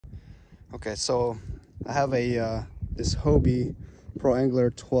Okay, so I have a this Hobie Pro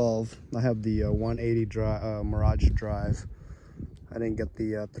Angler 12. I have the 180 drive, Mirage drive. I didn't get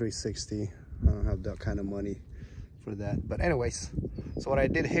the 360. I don't have that kind of money for that. But anyways, so what I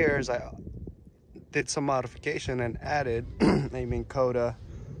did here is I did some modification and added a Minn Kota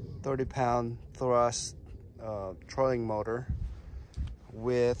 30-pound thrust trolling motor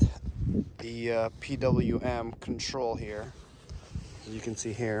with the PWM control here. As you can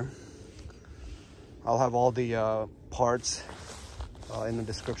see here, I'll have all the parts in the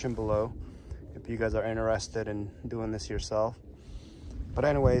description below if you guys are interested in doing this yourself. But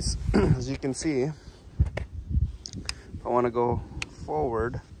anyways, as you can see, if I want to go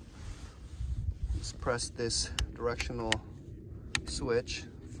forward, just press this directional switch,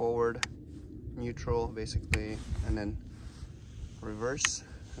 forward, neutral basically, and then reverse.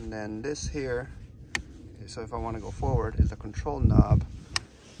 And then this here, okay, so if I want to go forward, is the control knob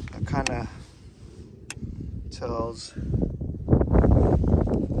that kind of tells,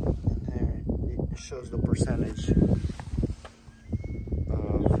 there it shows the percentage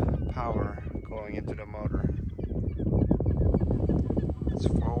of power going into the motor. It's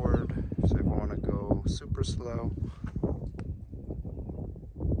forward, so if I want to go super slow,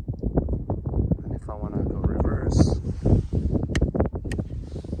 and if I want to go reverse,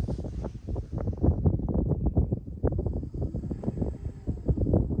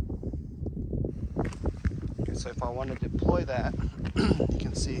 so if I want to deploy that, you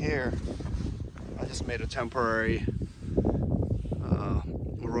can see here, I just made a temporary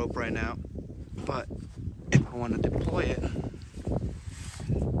rope right now, but if I want to deploy it,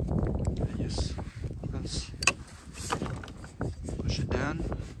 I just push it down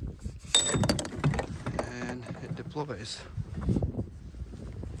and it deploys.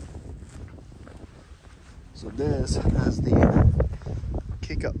 So this has the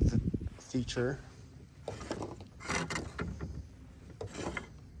kick up feature.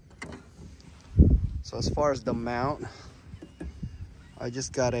 So as far as the mount, I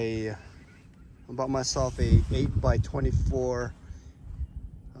just got I bought myself a 8x24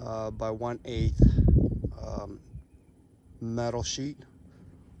 by 1/8 metal sheet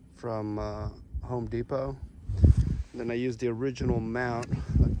from Home Depot. And then I used the original mount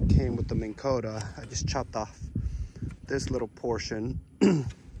that came with the Minn Kota. I just chopped off this little portion. And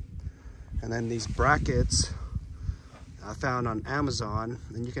then these brackets I found on Amazon,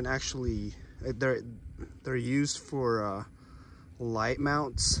 and you can actually, they're used for light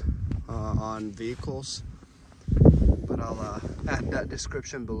mounts on vehicles, but I'll add that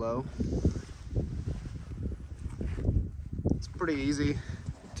description below. It's pretty easy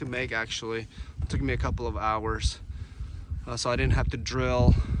to make, actually. It took me a couple of hours, so I didn't have to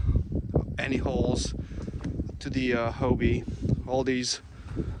drill any holes to the Hobie. All these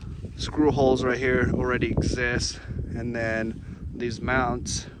screw holes right here already exist, and then these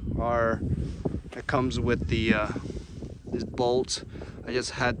mounts it comes with the these bolts. I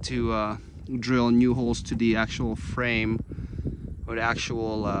just had to drill new holes to the actual frame or the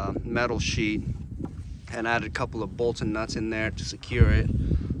actual metal sheet, and added a couple of bolts and nuts in there to secure it.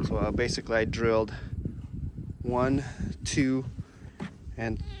 So basically I drilled 1, 2,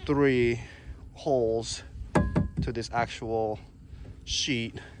 and 3 holes to this actual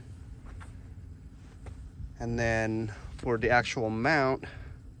sheet. And then for the actual mount,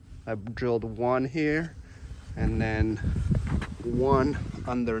 I drilled 1 here and then 1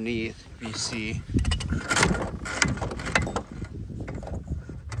 underneath, if you see.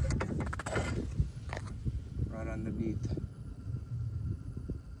 Right underneath.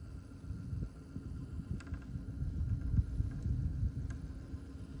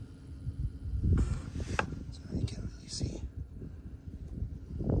 So you can't really see.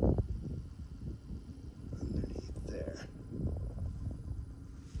 Underneath there.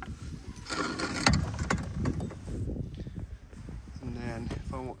 And then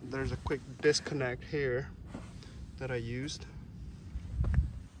there's a quick disconnect here that I used.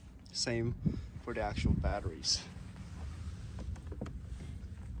 Same for the actual batteries.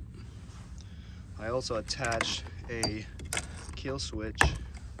 I also attached a kill switch.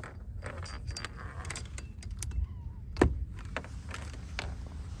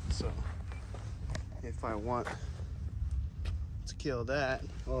 So if I want to kill that,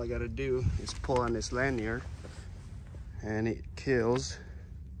 all I gotta do is pull on this lanyard and it kills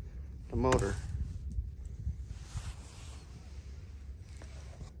the motor.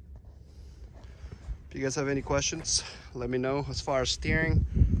 If you guys have any questions, let me know. As far as steering,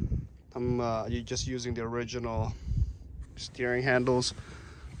 you're just using the original steering handles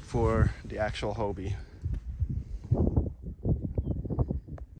for the actual Hobie.